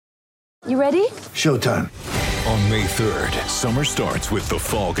You ready? Showtime. On May 3rd, summer starts with The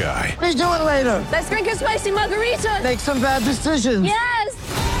Fall Guy. Let's do it later. Let's drink a spicy margarita. Make some bad decisions. Yes!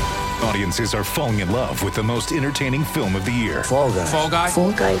 Audiences are falling in love with the most entertaining film of the year. Fall Guy. Fall Guy?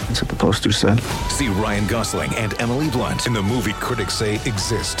 Fall guy. That's what the poster said. See Ryan Gosling and Emily Blunt in the movie critics say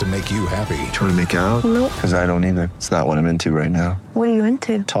exists to make you happy. Trying to make it out? Nope. Because I don't either. It's not what I'm into right now. What are you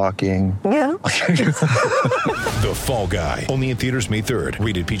into? Talking. Yeah. The Fall Guy. Only in theaters May 3rd.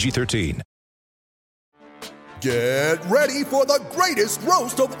 Rated PG-13. Get ready for the greatest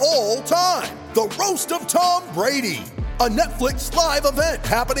roast of all time, the Roast of Tom Brady, a Netflix live event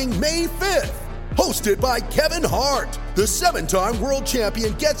happening May 5th. Hosted by Kevin Hart, the 7-time world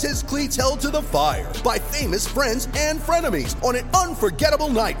champion gets his cleats held to the fire by famous friends and frenemies on an unforgettable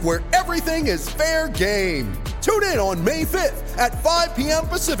night where everything is fair game. Tune in on May 5th at 5 p.m.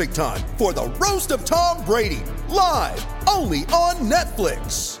 Pacific time for the Roast of Tom Brady, live only on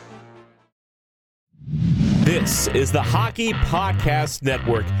Netflix. This is the Hockey Podcast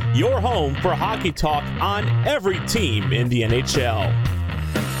Network, your home for hockey talk on every team in the NHL.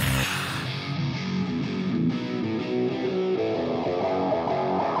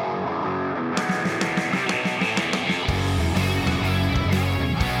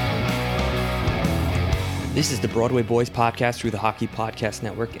 This is the Broadway Boys podcast through the Hockey Podcast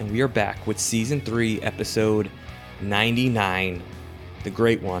Network, and we are back with Season 3, Episode 99. The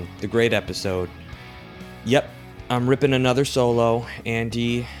great one, the great episode. Yep, I'm ripping another solo.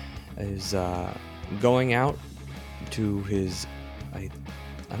 Andy is going out to his, I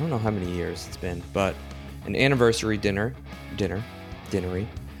don't know how many years it's been, but an anniversary dinnery,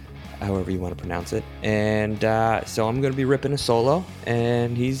 however you want to pronounce it. And so I'm going to be ripping a solo,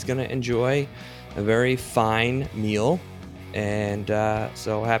 and he's going to enjoy a very fine meal. And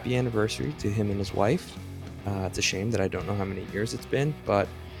so happy anniversary to him and his wife. It's a shame that I don't know how many years it's been, but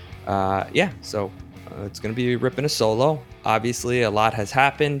yeah, so it's going to be ripping a solo. Obviously, a lot has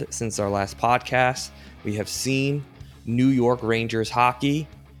happened since our last podcast. We have seen New York Rangers hockey,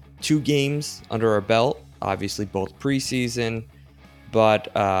 2 games under our belt, obviously both preseason, but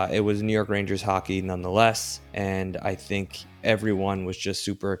it was New York Rangers hockey nonetheless. And I think everyone was just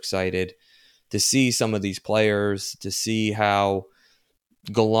super excited to see some of these players, to see how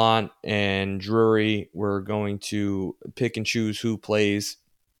Gallant and Drury were going to pick and choose who plays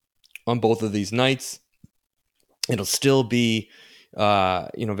on both of these nights. It'll still be,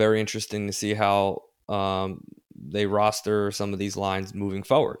 very interesting to see how they roster some of these lines moving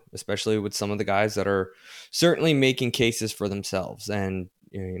forward, especially with some of the guys that are certainly making cases for themselves. And,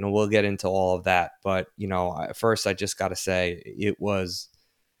 we'll get into all of that. But, first, I just got to say it was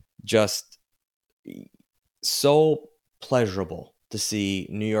just so pleasurable to see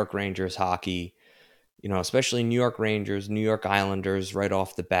New York Rangers hockey, especially New York Rangers, New York Islanders right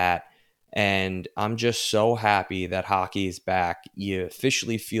off the bat. And I'm just so happy that hockey is back. You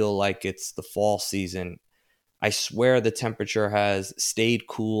officially feel like it's the fall season. I swear the temperature has stayed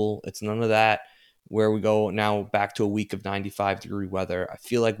cool. It's none of that where we go now back to a week of 95-degree weather. I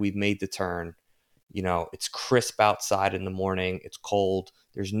feel like we've made the turn. It's crisp outside in the morning. It's cold.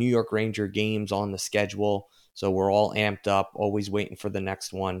 There's New York Ranger games on the schedule. So we're all amped up, always waiting for the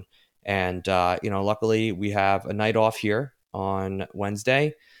next one. And, luckily we have a night off here on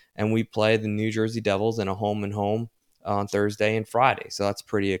Wednesday, and we play the New Jersey Devils in a home and home on Thursday and Friday. So that's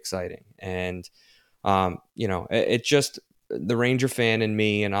pretty exciting. And, it just, the Ranger fan in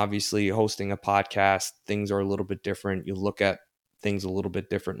me, and obviously hosting a podcast, things are a little bit different. You look at things a little bit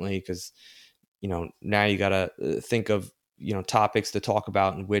differently because, now you got to think of, topics to talk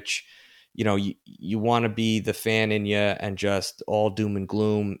about in which, you want to be the fan in you and just all doom and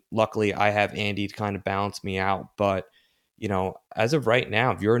gloom. Luckily, I have Andy to kind of balance me out. But, as of right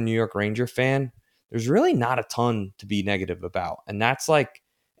now, if you're a New York Ranger fan, there's really not a ton to be negative about. And that's like,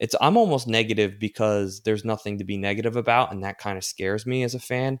 I'm almost negative because there's nothing to be negative about. And that kind of scares me as a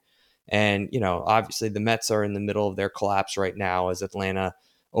fan. And, obviously the Mets are in the middle of their collapse right now as Atlanta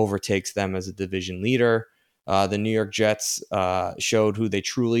overtakes them as a division leader. The New York Jets showed who they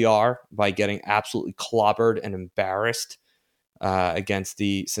truly are by getting absolutely clobbered and embarrassed against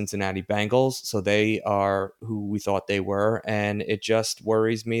the Cincinnati Bengals. So they are who we thought they were. And it just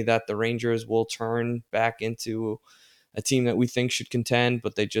worries me that the Rangers will turn back into a team that we think should contend,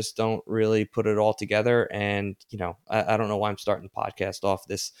 but they just don't really put it all together. And, I don't know why I'm starting the podcast off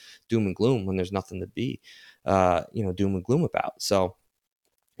this doom and gloom when there's nothing to be, doom and gloom about. So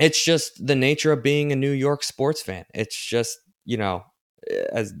it's just the nature of being a New York sports fan. It's just,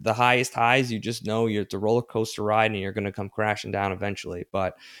 as the highest highs, you just know it's a roller coaster ride and you're going to come crashing down eventually,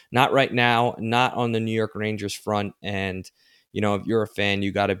 but not right now, not on the New York Rangers front. And, if you're a fan,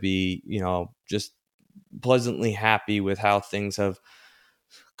 you got to be, just pleasantly happy with how things have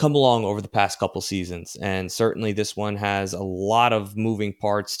come along over the past couple seasons. And certainly this one has a lot of moving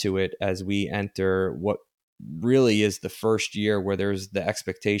parts to it as we enter what really is the first year where there's the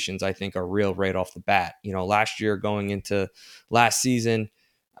expectations, I think, are real right off the bat. Last year going into last season,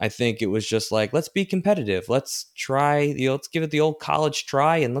 I think it was just like, let's be competitive. Let's try, let's give it the old college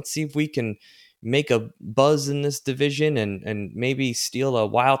try, and let's see if we can make a buzz in this division and maybe steal a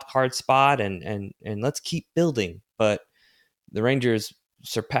wild card spot and let's keep building. But the Rangers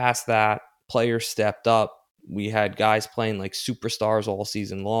surpassed that. Players stepped up. We had guys playing like superstars all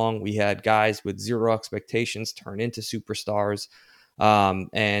season long. We had guys with zero expectations turn into superstars.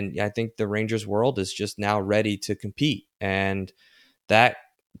 And I think the Rangers world is just now ready to compete. And that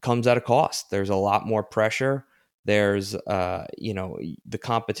comes at a cost. There's a lot more pressure. There's, the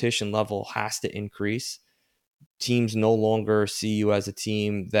competition level has to increase. Teams no longer see you as a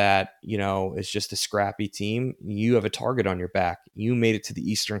team that, is just a scrappy team. You have a target on your back. You made it to the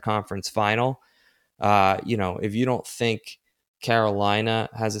Eastern Conference Final. If you don't think Carolina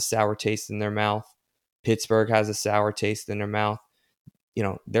has a sour taste in their mouth, Pittsburgh has a sour taste in their mouth,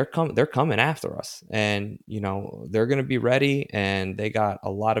 they're coming after us, and, they're going to be ready, and they got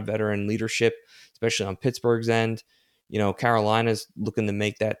a lot of veteran leadership, especially on Pittsburgh's end. Carolina's looking to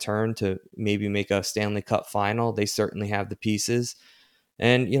make that turn to maybe make a Stanley Cup final. They certainly have the pieces.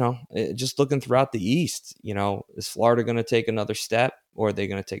 And, just looking throughout the East, is Florida going to take another step, or are they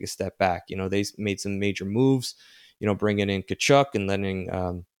going to take a step back? They made some major moves, bringing in Tkachuk and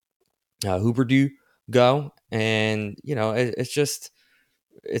letting Huberdeau go. And,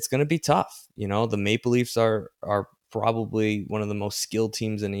 it's going to be tough. The Maple Leafs are probably one of the most skilled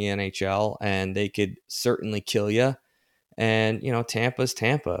teams in the NHL, and they could certainly kill you. And, Tampa's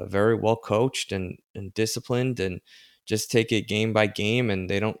Tampa, very well coached and disciplined, and just take it game by game, and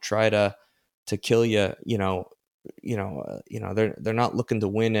they don't try to kill you. They're not looking to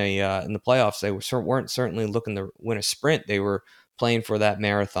win in the playoffs. They weren't certainly looking to win a sprint. They were playing for that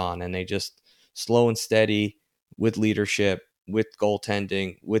marathon, and they just slow and steady with leadership, with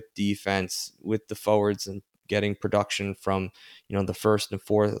goaltending, with defense, with the forwards, and getting production from, the first and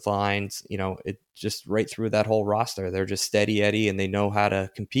fourth lines, it just right through that whole roster. They're just steady Eddie, and they know how to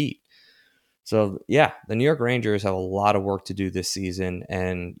compete. So yeah, the New York Rangers have a lot of work to do this season,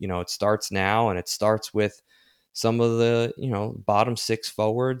 and, it starts now, and it starts with some of the, bottom six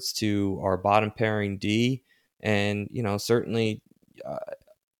forwards to our bottom pairing D. And, certainly,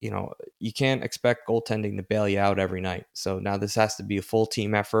 you can't expect goaltending to bail you out every night. So now this has to be a full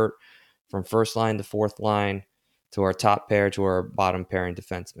team effort from first line to fourth line to our top pair to our bottom pairing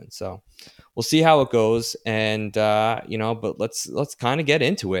defensemen. So we'll see how it goes. And, but let's kind of get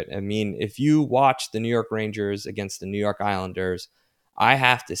into it. I mean, if you watch the New York Rangers against the New York Islanders, I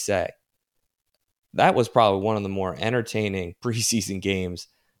have to say that was probably one of the more entertaining preseason games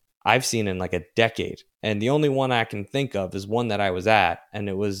I've seen in like a decade. And the only one I can think of is one that I was at, and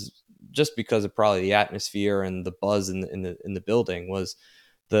it was just because of probably the atmosphere and the buzz in the building. Was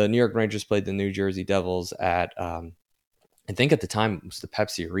the New York Rangers played the New Jersey Devils at, I think at the time it was the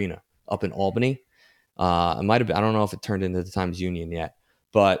Pepsi Arena up in Albany. It might have been, I don't know if it turned into the Times Union yet,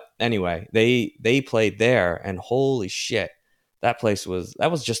 but anyway, they played there, and holy shit, that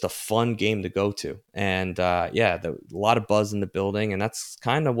was just a fun game to go to. And a lot of buzz in the building, and that's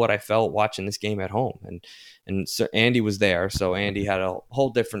kind of what I felt watching this game at home. And so Andy was there, so Andy had a whole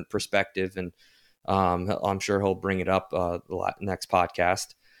different perspective, and I'm sure he'll bring it up the next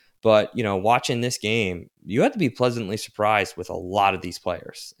podcast. But, watching this game, you had to be pleasantly surprised with a lot of these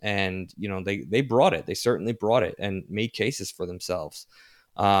players. And, they brought it. They certainly brought it and made cases for themselves.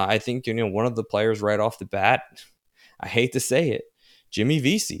 I think, one of the players right off the bat, I hate to say it, Jimmy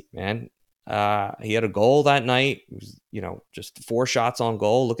Vesey, man. He had a goal that night. It was, just 4 shots on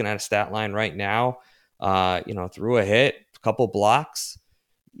goal. Looking at a stat line right now, threw a hit, a couple blocks,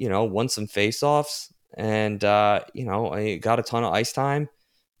 won some faceoffs, and, I got a ton of ice time.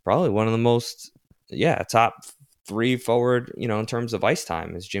 Probably one of the most, top 3 forward, in terms of ice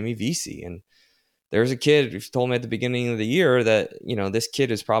time is Jimmy Vesey. And there's a kid who told me at the beginning of the year that, this kid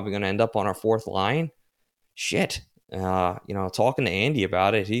is probably going to end up on our 4th line. Shit. Talking to Andy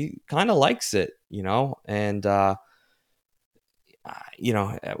about it, he kind of likes it, and, not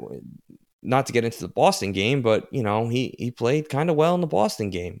to get into the Boston game, but, he played kind of well in the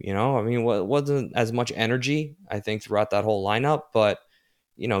Boston game, I mean, wasn't as much energy, I think, throughout that whole lineup, but,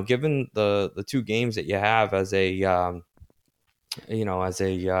 given the 2 games that you have as a, I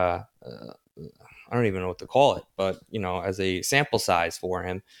don't even know what to call it, but, as a sample size for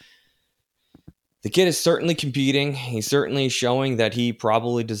him, the kid is certainly competing. He's certainly showing that he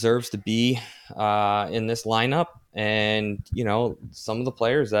probably deserves to be in this lineup. And, some of the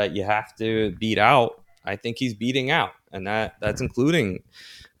players that you have to beat out, I think he's beating out. And that's including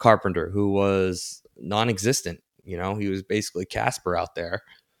Carpenter, who was non-existent. He was basically Casper out there.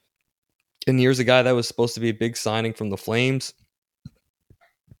 And here's a guy that was supposed to be a big signing from the Flames.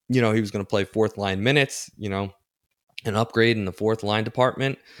 He was going to play fourth line minutes, an upgrade in the fourth line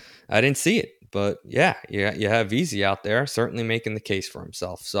department. I didn't see it, but yeah, you have Vesey out there certainly making the case for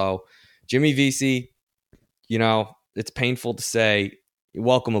himself. So Jimmy Vesey, it's painful to say,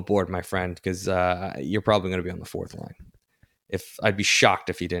 welcome aboard, my friend, because you're probably going to be on the fourth line. I'd be shocked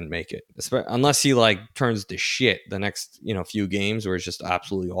if he didn't make it, unless he turns to shit the next few games where it's just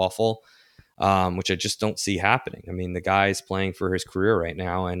absolutely awful, which I just don't see happening. I mean, the guy's playing for his career right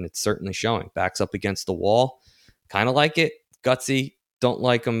now, and it's certainly showing. Backs up against the wall, kind of like it, gutsy. Don't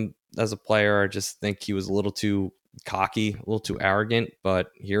like him as a player. I just think he was a little too cocky, a little too arrogant. But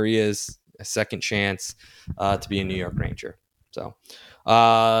here he is, a second chance to be a New York Ranger. So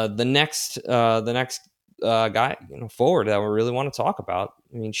the next guy, forward that we really want to talk about,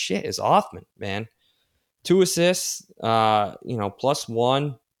 is Othmann, man. 2 assists,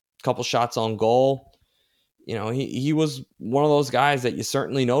 +1, couple shots on goal. He was one of those guys that you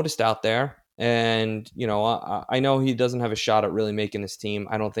certainly noticed out there. And, I know he doesn't have a shot at really making this team.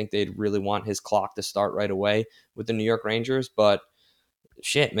 I don't think they'd really want his clock to start right away with the New York Rangers. But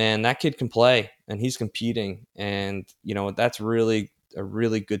shit, man, that kid can play and he's competing. And, that's really a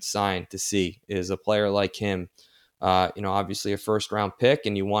really good sign to see, is a player like him. Obviously a first round pick,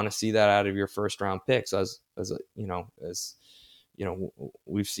 and you want to see that out of your first round picks as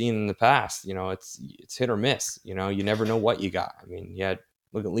we've seen in the past. It's hit or miss. You never know what you got.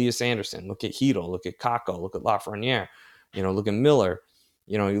 Look at Lias Anderson, look at Hedel, look at Kakko, look at Lafreniere, look at Miller.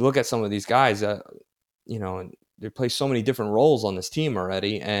 You look at some of these guys that, and they play so many different roles on this team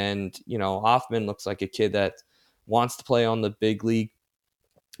already. And, Othmann looks like a kid that wants to play on the big league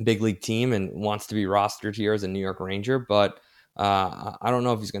team and wants to be rostered here as a New York Ranger. But I don't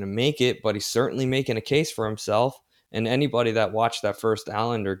know if he's going to make it, but he's certainly making a case for himself. And anybody that watched that first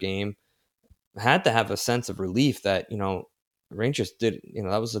Islander game had to have a sense of relief that, Rangers did,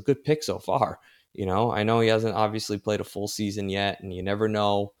 that was a good pick so far. I know he hasn't obviously played a full season yet, and you never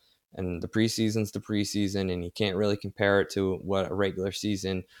know. And the preseason's the preseason, and you can't really compare it to what a regular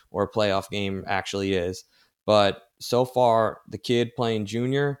season or a playoff game actually is. But so far, the kid playing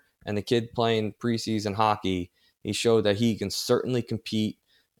junior and the kid playing preseason hockey, he showed that he can certainly compete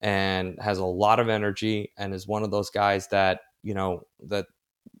and has a lot of energy and is one of those guys that, that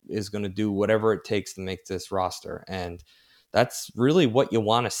is going to do whatever it takes to make this roster. And that's really what you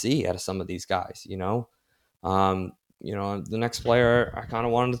want to see out of some of these guys, The next player I kind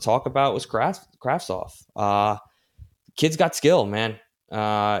of wanted to talk about was Kravtsov. Kid's got skill, man.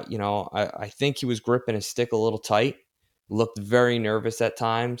 I think he was gripping his stick a little tight, looked very nervous at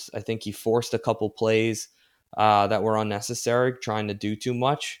times. I think he forced a couple plays that were unnecessary, trying to do too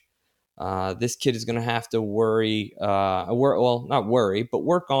much. This kid is going to have to not worry, but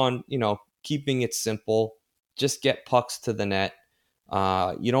work on, keeping it simple. Just get pucks to the net.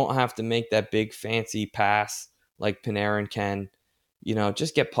 You don't have to make that big fancy pass like Panarin can.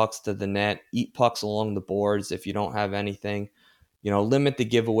 Just get pucks to the net, eat pucks along the boards if you don't have anything. Limit the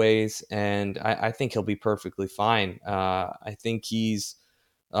giveaways, and I think he'll be perfectly fine. I think he's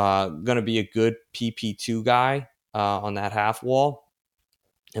going to be a good PP2 guy on that half wall.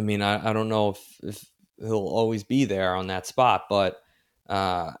 I don't know if he'll always be there on that spot, but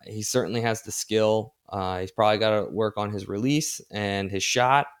he certainly has the skill. He's probably got to work on his release and his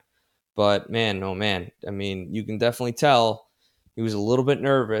shot. But man, you can definitely tell he was a little bit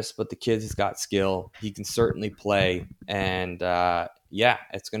nervous, but the kid has got skill. He can certainly play. And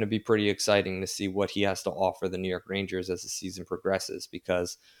it's going to be pretty exciting to see what he has to offer the New York Rangers as the season progresses,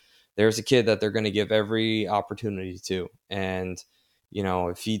 because there's a kid that they're going to give every opportunity to. And,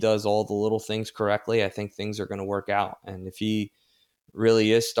 if he does all the little things correctly, I think things are going to work out. And if he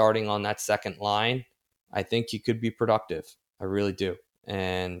really is starting on that second line, I think he could be productive. I really do.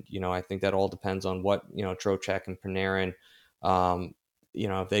 And, I think that all depends on what, Trocheck and Panarin,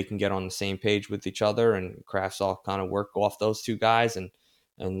 if they can get on the same page with each other, and Kravtsov kind of work off those two guys and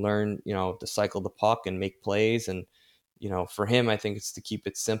learn, to cycle the puck and make plays. And, for him, I think it's to keep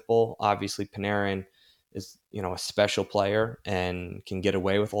it simple. Obviously, Panarin is, a special player and can get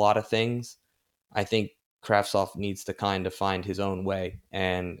away with a lot of things. I think Kravtsov needs to kind of find his own way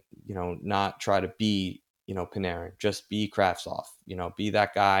and, not try to be, Panarin, just be Kravtsov, be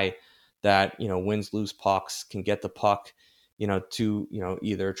that guy that, wins loose pucks, can get the puck, to,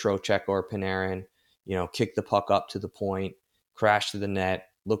 either Trocheck or Panarin, kick the puck up to the point, crash to the net,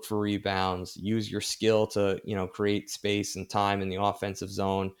 look for rebounds, use your skill to, create space and time in the offensive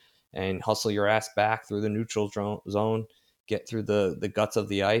zone and hustle your ass back through the neutral zone, get through the guts of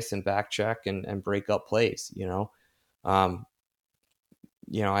the ice and back check and break up plays,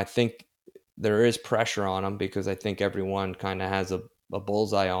 I think there is pressure on him because I think everyone kind of has a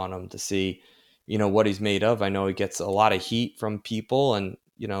bullseye on him to see, what he's made of. I know he gets a lot of heat from people and,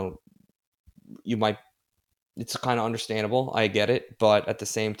 it's kind of understandable. I get it. But at the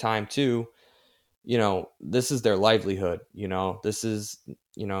same time too, this is their livelihood. This is,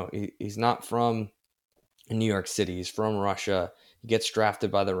 he's not from New York City. He's from Russia. He gets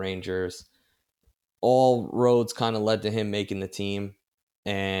drafted by the Rangers. All roads kind of led to him making the team.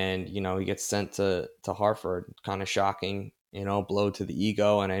 And, he gets sent to Hartford. Kind of shocking, blow to the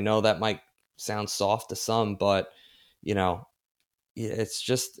ego. And I know that might sound soft to some, but, it's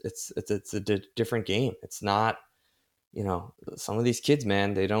just, it's a different game. It's not, some of these kids,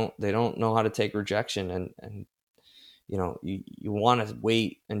 man, they don't know how to take rejection and you want to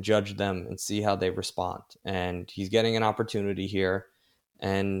wait and judge them and see how they respond. And he's getting an opportunity here.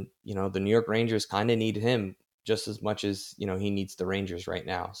 And, the New York Rangers kind of need him just as much as, he needs the Rangers right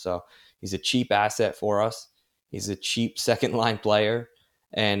now. So he's a cheap asset for us. He's a cheap second line player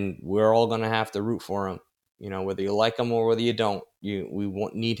and we're all going to have to root for him. Whether you like him or whether you don't, we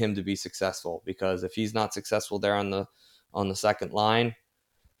won't need him to be successful, because if he's not successful there on the second line,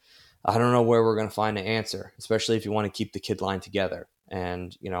 I don't know where we're going to find an answer, especially if you want to keep the kid line together.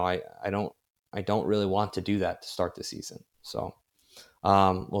 And, I don't really want to do that to start the season. So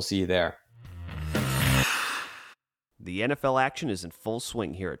we'll see you there. The NFL action is in full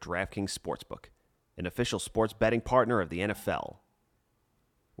swing here at DraftKings Sportsbook, an official sports betting partner of the NFL.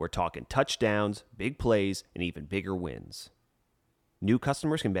 We're talking touchdowns, big plays, and even bigger wins. New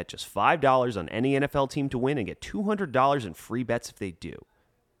customers can bet just $5 on any NFL team to win and get $200 in free bets if they do.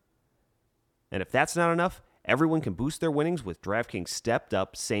 And if that's not enough, everyone can boost their winnings with DraftKings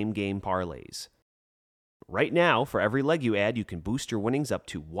stepped-up same-game parlays. Right now, for every leg you add, you can boost your winnings up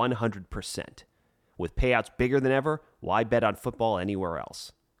to 100%. With payouts bigger than ever, why bet on football anywhere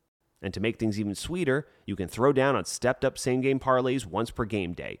else? And to make things even sweeter, you can throw down on stepped-up same-game parlays once per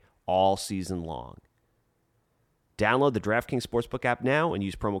game day, all season long. Download the DraftKings Sportsbook app now and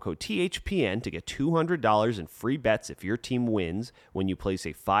use promo code THPN to get $200 in free bets if your team wins when you place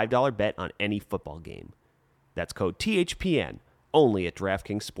a $5 bet on any football game. That's code THPN, only at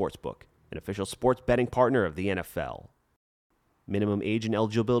DraftKings Sportsbook, an official sports betting partner of the NFL. Minimum age and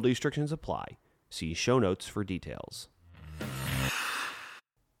eligibility restrictions apply. See show notes for details.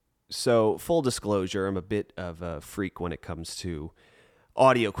 So, full disclosure, I'm a bit of a freak when it comes to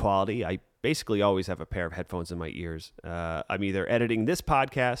audio quality. I basically always have a pair of headphones in my ears. I'm either editing this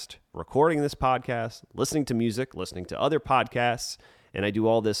podcast, recording this podcast, listening to music, listening to other podcasts, and I do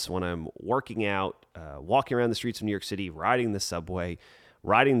all this when I'm working out, walking around the streets of New York City, riding the subway,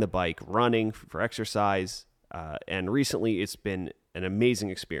 riding the bike, running for exercise, and recently it's been an amazing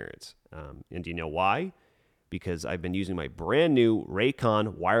experience. And do you know why? Because I've been using my brand new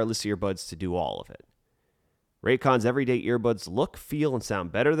Raycon wireless earbuds to do all of it. Raycon's everyday earbuds look, feel, and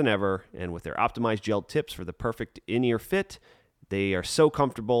sound better than ever, and with their optimized gel tips for the perfect in-ear fit, they are so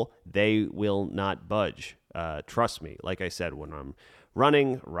comfortable, they will not budge. Trust me, like I said, when I'm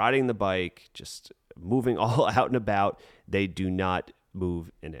running, riding the bike, just moving all out and about, they do not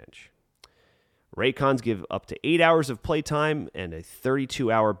move an inch. Raycons give up to 8 hours of playtime and a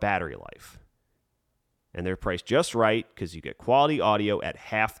 32-hour battery life. And they're priced just right because you get quality audio at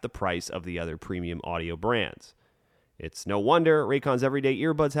half the price of the other premium audio brands. It's no wonder Raycon's everyday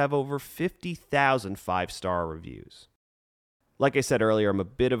earbuds have over 50,000 five-star reviews. Like I said earlier, I'm a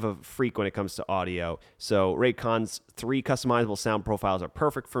bit of a freak when it comes to audio, so Raycon's 3 customizable sound profiles are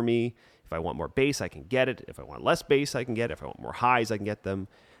perfect for me. If I want more bass, I can get it. If I want less bass, I can get it. If I want more highs, I can get them.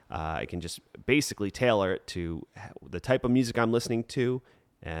 I can just basically tailor it to the type of music I'm listening to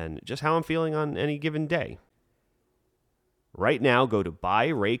and just how I'm feeling on any given day. Right now, go to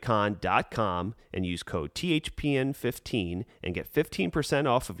buyraycon.com and use code THPN15 and get 15%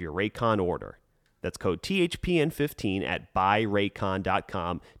 off of your Raycon order. That's code THPN15 at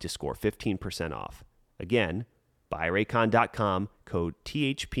buyraycon.com to score 15% off. Again, buyraycon.com, code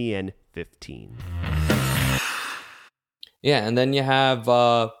THPN15. Yeah, and then you have,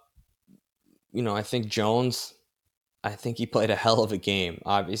 I think Jones. I think he played a hell of a game.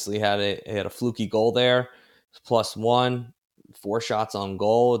 Obviously, had a fluky goal there, +1, 4 shots on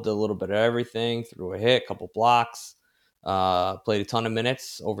goal, did a little bit of everything, threw a hit, couple blocks, played a ton of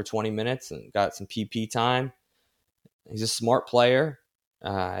minutes, over 20 minutes, and got some PP time. He's a smart player.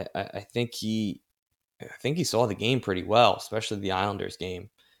 I think he saw the game pretty well, especially the Islanders game.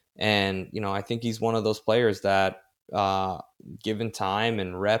 And, I think he's one of those players that, given time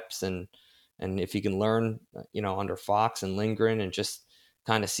and reps and if he can learn, under Fox and Lindgren and just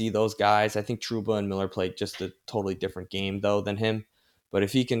kind of see those guys. I think Trouba and Miller played just a totally different game, though, than him. But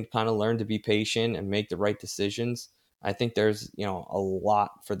if he can kind of learn to be patient and make the right decisions, I think there's, a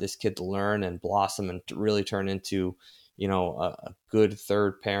lot for this kid to learn and blossom and to really turn into, a good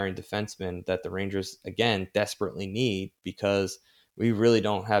third pairing defenseman that the Rangers, again, desperately need, because we really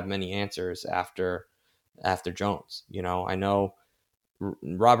don't have many answers after Jones. I know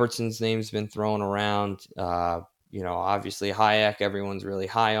Robertson's name's been thrown around. Obviously Hayek, everyone's really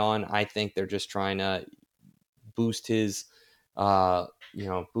high on. I think they're just trying to boost his, boost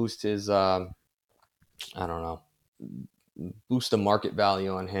the market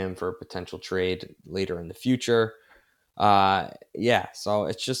value on him for a potential trade later in the future. So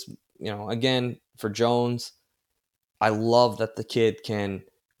it's just, again, for Jones, I love that the kid can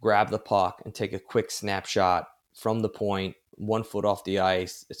grab the puck and take a quick snapshot from the point, 1 foot off the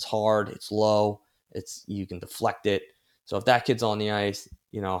ice. It's hard, it's low, you can deflect it. So if that kid's on the ice,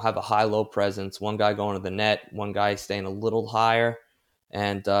 have a high-low presence, one guy going to the net, one guy staying a little higher,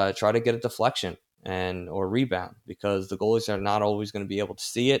 and try to get a deflection or rebound, because the goalies are not always going to be able to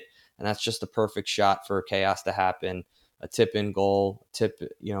see it, and that's just the perfect shot for chaos to happen. A tip-in goal,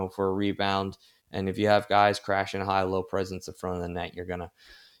 for a rebound. And if you have guys crashing high-low presence in front of the net, you're going to,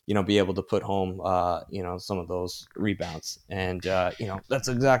 be able to put home, some of those rebounds. And, that's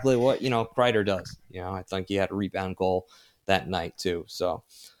exactly what, Kreider does. I think he had a rebound goal that night too. So,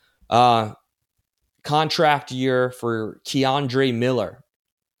 contract year for K'Andre Miller.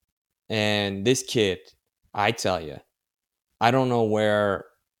 And this kid, I tell you, I don't know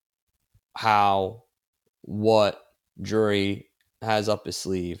what Drury has up his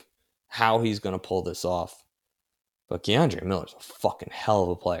sleeve, how he's going to pull this off. But K'Andre Miller's a fucking hell of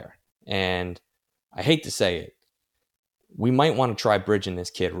a player. And I hate to say it, we might want to try bridging this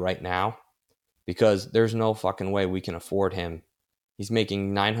kid right now, because there's no fucking way we can afford him. He's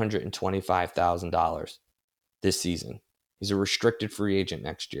making $925,000 this season. He's a restricted free agent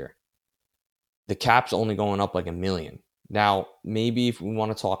next year. The cap's only going up like $1 million. Now, maybe if we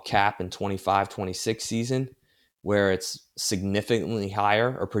want to talk cap in 25-26 season, where it's significantly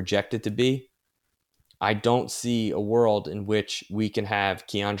higher or projected to be, I don't see a world in which we can have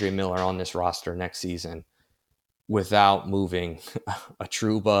K'Andre Miller on this roster next season without moving a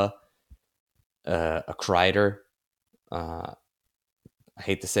Trouba, a Kreider, I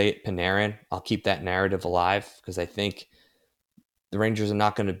hate to say it, Panarin. I'll keep that narrative alive, because I think the Rangers are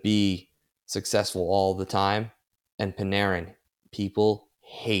not going to be successful all the time. And Panarin, people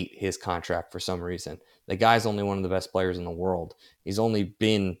hate his contract for some reason. The guy's only one of the best players in the world. He's only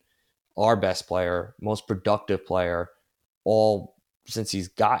been our best player, most productive player, all since he's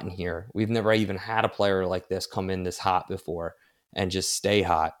gotten here. We've never even had a player like this come in this hot before and just stay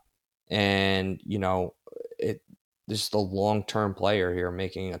hot. And, just a long-term player here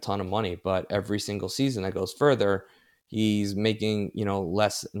making a ton of money. But every single season that goes further, he's making,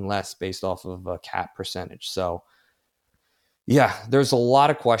 less and less based off of a cap percentage. So, yeah, there's a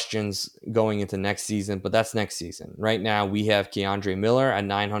lot of questions going into next season, but that's next season. Right now, we have K'Andre Miller at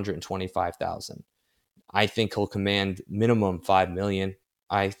 $925,000. I think he'll command minimum $5 million.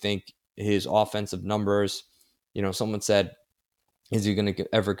 I think his offensive numbers, someone said, is he going to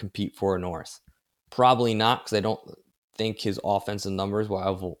ever compete for a North? Probably not, because I don't think his offensive numbers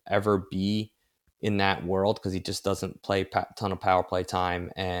will ever be in that world, because he just doesn't play a ton of power play time.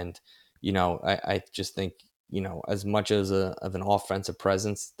 And, I just think, as much as of an offensive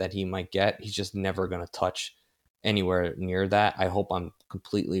presence that he might get, he's just never going to touch anywhere near that. I hope I'm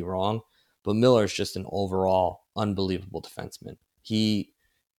completely wrong, but Miller's just an overall unbelievable defenseman. He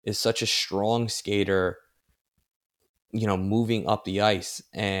is such a strong skater, moving up the ice.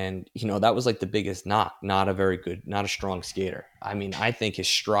 And, that was like the biggest knock, not a strong skater. I mean, I think his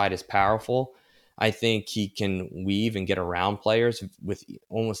stride is powerful. I think he can weave and get around players with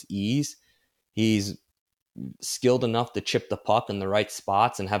almost ease. He's skilled enough to chip the puck in the right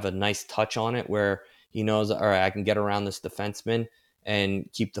spots and have a nice touch on it, where he knows, all right, I can get around this defenseman and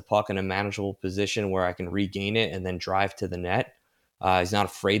keep the puck in a manageable position where I can regain it and then drive to the net. He's not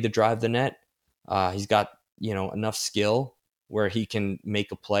afraid to drive the net. He's got, enough skill where he can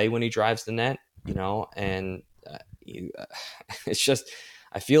make a play when he drives the net, and it's just,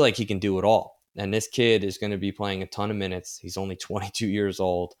 I feel like he can do it all. And this kid is going to be playing a ton of minutes. He's only 22 years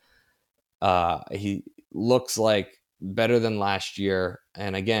old. He looks like better than last year.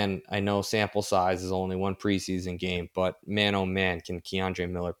 And again, I know sample size is only one preseason game, but man, oh man, can Keandre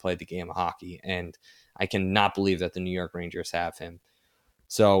Miller play the game of hockey. And I cannot believe that the New York Rangers have him.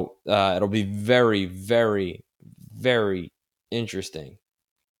 So it'll be very, very, very interesting.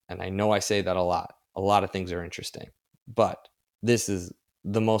 And I know I say that a lot. A lot of things are interesting. But this is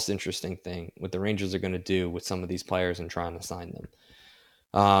the most interesting thing what the Rangers are going to do with some of these players and trying to sign them.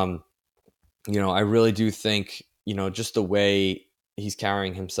 I really do think, just the way he's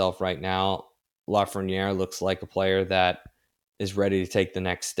carrying himself right now, Lafreniere looks like a player that is ready to take the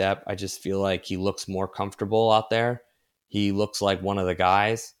next step. I just feel like he looks more comfortable out there. He looks like one of the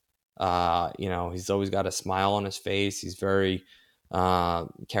guys. He's always got a smile on his face. He's very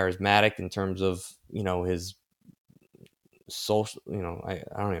charismatic in terms of, his social, I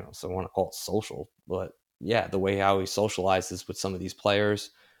don't even want to call it social, but yeah, the way how he socializes with some of these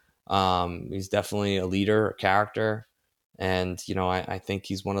players. He's definitely a leader, a character. And, I think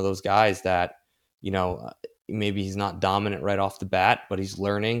he's one of those guys that, maybe he's not dominant right off the bat, but he's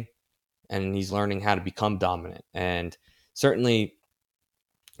learning how to become dominant. And certainly,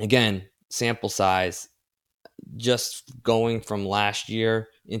 again, sample size, just going from last year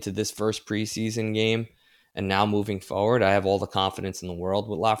into this first preseason game and now moving forward, I have all the confidence in the world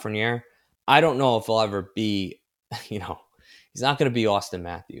with Lafreniere. I don't know if he'll ever be, he's not going to be Austin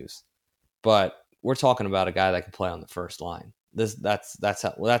Matthews, but we're talking about a guy that can play on the first line. That's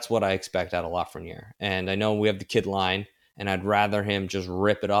what I expect out of Lafreniere. And I know we have the kid line, and I'd rather him just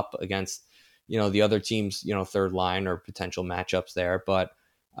rip it up against, the other team's, third line or potential matchups there. But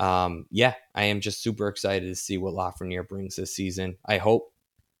I am just super excited to see what Lafreniere brings this season. I hope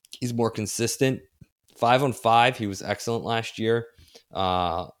he's more consistent. 5-on-5, he was excellent last year.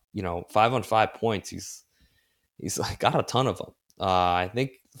 5-on-5 points, he's got a ton of them. I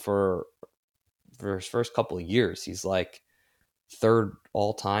think for his first couple of years, he's like third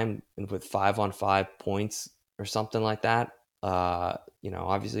all time with 5-on-5 points or something like that.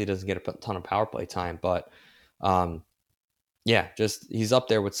 Obviously he doesn't get a ton of power play time, but just he's up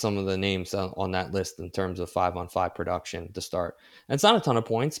there with some of the names on that list in terms of 5-on-5 production to start. And it's not a ton of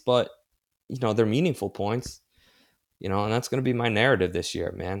points, but they're meaningful points, and that's going to be my narrative this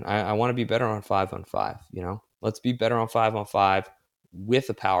year, man. I want to be better on 5-on-5, let's be better on 5-on-5 with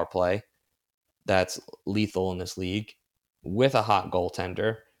a power play that's lethal in this league, with a hot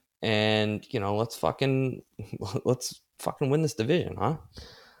goaltender, and let's fucking win this division, huh?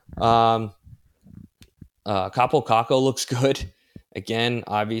 Kaapo Kakko looks good. Again,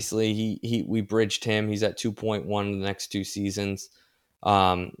 obviously we bridged him. He's at 2.1 in the next 2 seasons.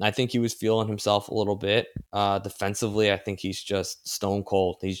 I think he was feeling himself a little bit. Defensively, I think he's just stone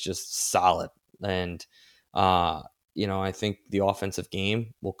cold. He's just solid. And, I think the offensive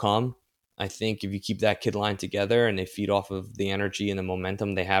game will come. I think if you keep that kid line together and they feed off of the energy and the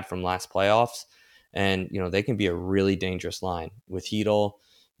momentum they had from last playoffs, and, they can be a really dangerous line with Hedl,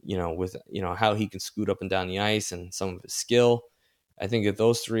 with, how he can scoot up and down the ice and some of his skill. I think if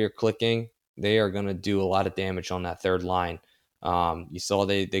those three are clicking, they are going to do a lot of damage on that third line. You saw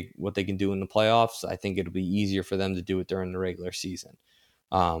what they can do in the playoffs. I think it'll be easier for them to do it during the regular season.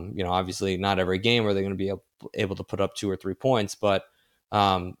 Obviously not every game are they going to be able to put up 2 or 3 points, but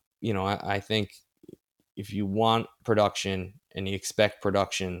I think if you want production and you expect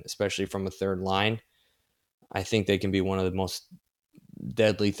production, especially from a third line, I think they can be one of the most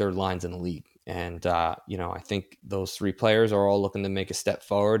deadly third lines in the league. And, I think those 3 players are all looking to make a step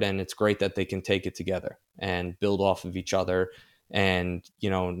forward, and it's great that they can take it together and build off of each other and,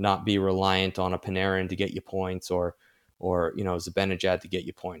 not be reliant on a Panarin to get you points or Zibanejad to get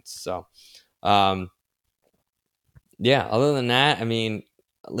you points. So, other than that, I mean,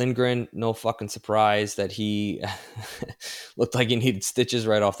 Lindgren, no fucking surprise that he looked like he needed stitches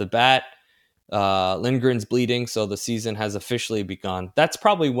right off the bat. Lindgren's bleeding, so the season has officially begun. That's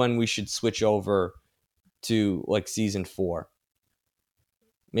probably when we should switch over to like season 4.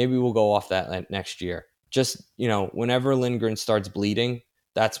 Maybe we'll go off that next year. Just, whenever Lindgren starts bleeding,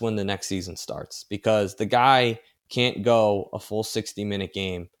 that's when the next season starts, because the guy can't go a full 60-minute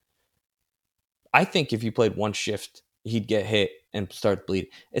game. I think if he played one shift, he'd get hit and start bleeding.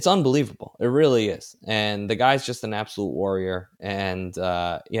 It's unbelievable. It really is. And the guy's just an absolute warrior. And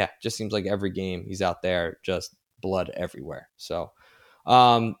just seems like every game he's out there, just blood everywhere. So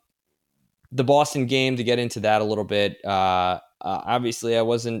the Boston game, to get into that a little bit, obviously I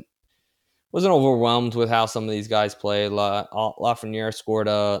wasn't overwhelmed with how some of these guys played. Lafreniere scored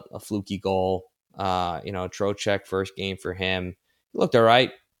a fluky goal. Trocheck, first game for him. He looked all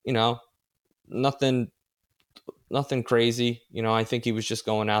right. Nothing crazy. I think he was just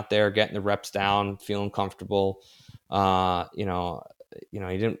going out there, getting the reps down, feeling comfortable.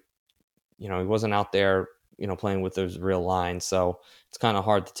 He didn't, he wasn't out there, playing with those real lines. So it's kind of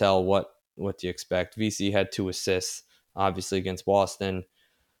hard to tell what to expect. VC had 2 assists, obviously, against Boston.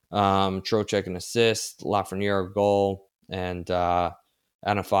 Trocheck an assist, Lafreniere a goal, and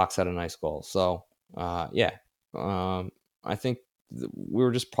Adam Fox had a nice goal. So, I think we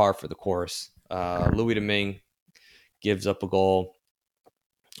were just par for the course. Louis Domingue gives up a goal.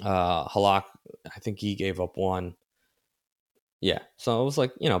 Halak, I think he gave up one. Yeah, so it was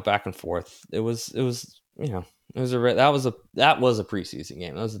like, back and forth. That was a preseason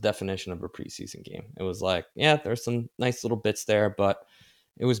game. That was the definition of a preseason game. It was like, yeah, there's some nice little bits there, but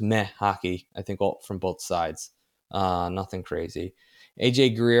it was meh hockey, I think, from both sides. Nothing crazy.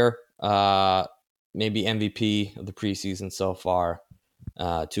 AJ Greer, maybe MVP of the preseason so far.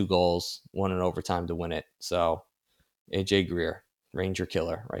 2 goals, 1 in overtime to win it. So AJ Greer, Ranger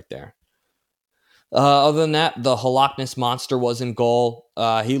killer right there. Other than that, the Halakness monster was in goal.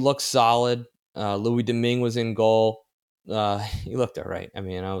 He looked solid. Louis Domingue was in goal. He looked all right. I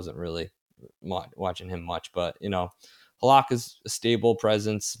mean, I wasn't really watching him much, but, Halak is a stable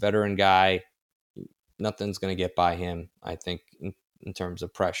presence, veteran guy. Nothing's going to get by him, I think, in terms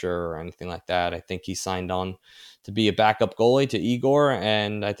of pressure or anything like that. I think he signed on to be a backup goalie to Igor,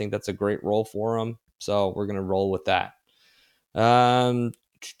 and I think that's a great role for him. So we're going to roll with that. Other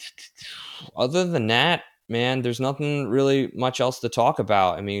than that, man, there's nothing really much else to talk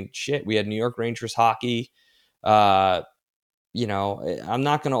about. I mean, shit, we had New York Rangers hockey. I'm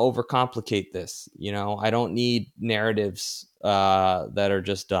not going to overcomplicate this. I don't need narratives that are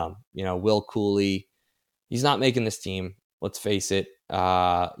just dumb. Will Cooley, he's not making this team. Let's face it.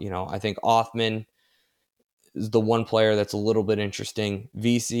 I think Othman is the one player that's a little bit interesting.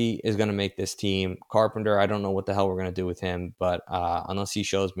 VC is going to make this team. Carpenter, I don't know what the hell we're going to do with him, but unless he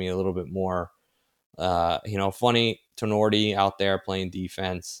shows me a little bit more, funny Tenorti out there playing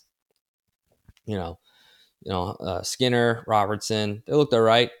defense, Skinner, Robertson, they looked all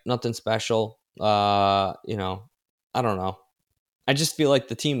right. Nothing special. I don't know. I just feel like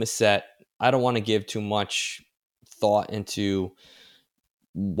the team is set. I don't want to give too much thought into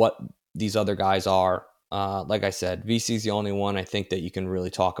what these other guys are. Like I said, VC is the only one I think that you can really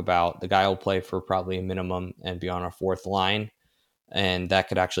talk about. The guy will play for probably a minimum and be on our 4th line, and that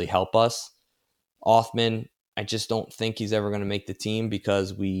could actually help us. Othman, I just don't think he's ever going to make the team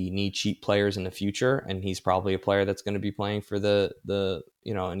because we need cheap players in the future, and he's probably a player that's going to be playing for the an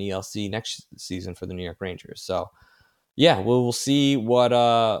ELC next season for the New York Rangers. So, yeah, we'll see what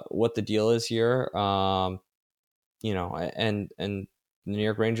the deal is here. And the New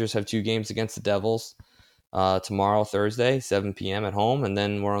York Rangers have 2 games against the Devils. Tomorrow, Thursday, 7 p.m. at home, and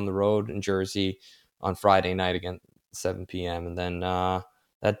then we're on the road in Jersey on Friday night again, 7 p.m. And then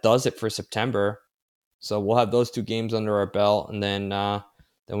that does it for September. So we'll have those 2 games under our belt, and then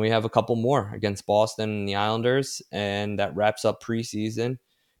we have a couple more against Boston and the Islanders, and that wraps up preseason.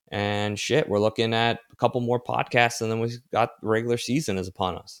 And shit, we're looking at a couple more podcasts, and then we've got the regular season is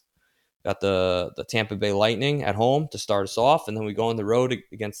upon us. Got the Tampa Bay Lightning at home to start us off, and then we go on the road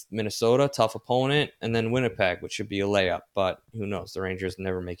against Minnesota, tough opponent, and then Winnipeg, which should be a layup, but who knows? The Rangers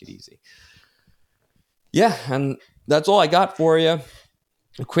never make it easy. Yeah, and that's all I got for you.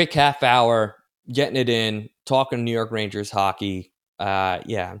 A quick half hour, getting it in, talking New York Rangers hockey.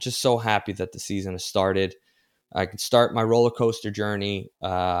 I'm just so happy that the season has started. I can start my roller coaster journey,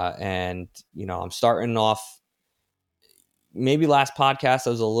 and I'm starting off. Maybe last podcast I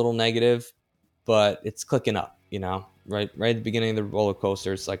was a little negative, but it's clicking up, right at the beginning of the roller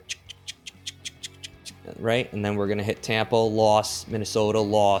coaster. It's like, right? And then we're going to hit Tampa, loss, Minnesota,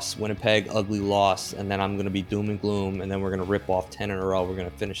 loss, Winnipeg, ugly loss. And then I'm going to be doom and gloom. And then we're going to rip off 10 in a row. We're going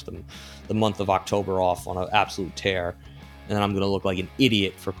to finish the month of October off on an absolute tear. And then I'm going to look like an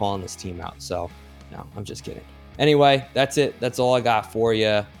idiot for calling this team out. So no, I'm just kidding. Anyway, that's it. That's all I got for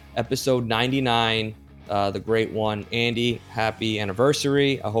you. Episode 99. The great one. Andy, happy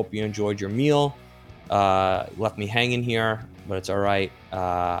anniversary. I hope you enjoyed your meal. Left me hanging here, but it's all right.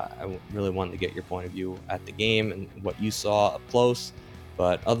 I really wanted to get your point of view at the game and what you saw up close.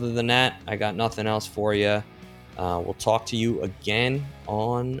 But other than that, I got nothing else for you. We'll talk to you again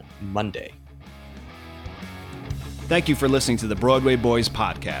on Monday. Thank you for listening to the Broadway Boys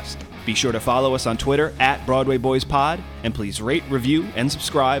podcast. Be sure to follow us on Twitter at Broadway Boys Pod, and please rate, review, and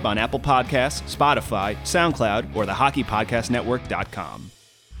subscribe on Apple Podcasts, Spotify, SoundCloud, or the HockeyPodcastNetwork.com.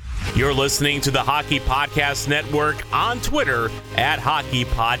 You're listening to the Hockey Podcast Network on Twitter at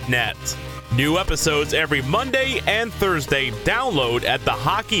HockeyPodNet. New episodes every Monday and Thursday. Download at the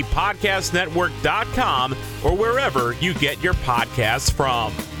HockeyPodcastNetwork.com or wherever you get your podcasts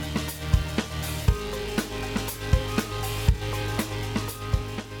from.